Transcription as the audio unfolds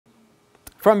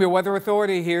From your Weather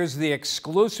Authority, here's the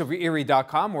exclusive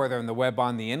YourErie.com weather on the web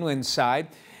on the inland side.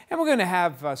 And we're going to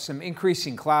have some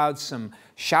increasing clouds, some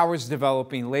showers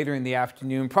developing later in the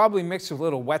afternoon, probably mixed with a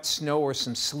little wet snow or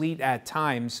some sleet at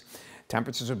times.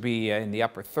 Temperatures will be in the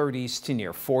upper 30s to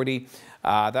near 40.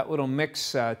 That little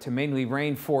mix to mainly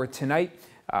rain for tonight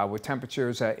with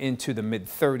temperatures into the mid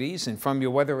 30s. And from your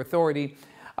Weather Authority,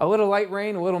 a little light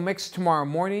rain, a little mix tomorrow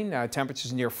morning,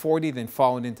 temperatures near 40, then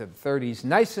falling into the 30s.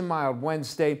 Nice and mild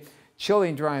Wednesday, chilly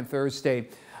and dry on Thursday.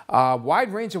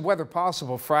 Wide range of weather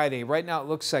possible Friday. Right now it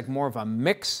looks like more of a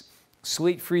mix,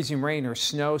 sleet, freezing rain, or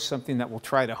snow, something that we'll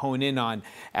try to hone in on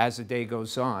as the day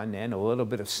goes on, and a little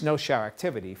bit of snow shower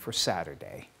activity for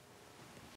Saturday.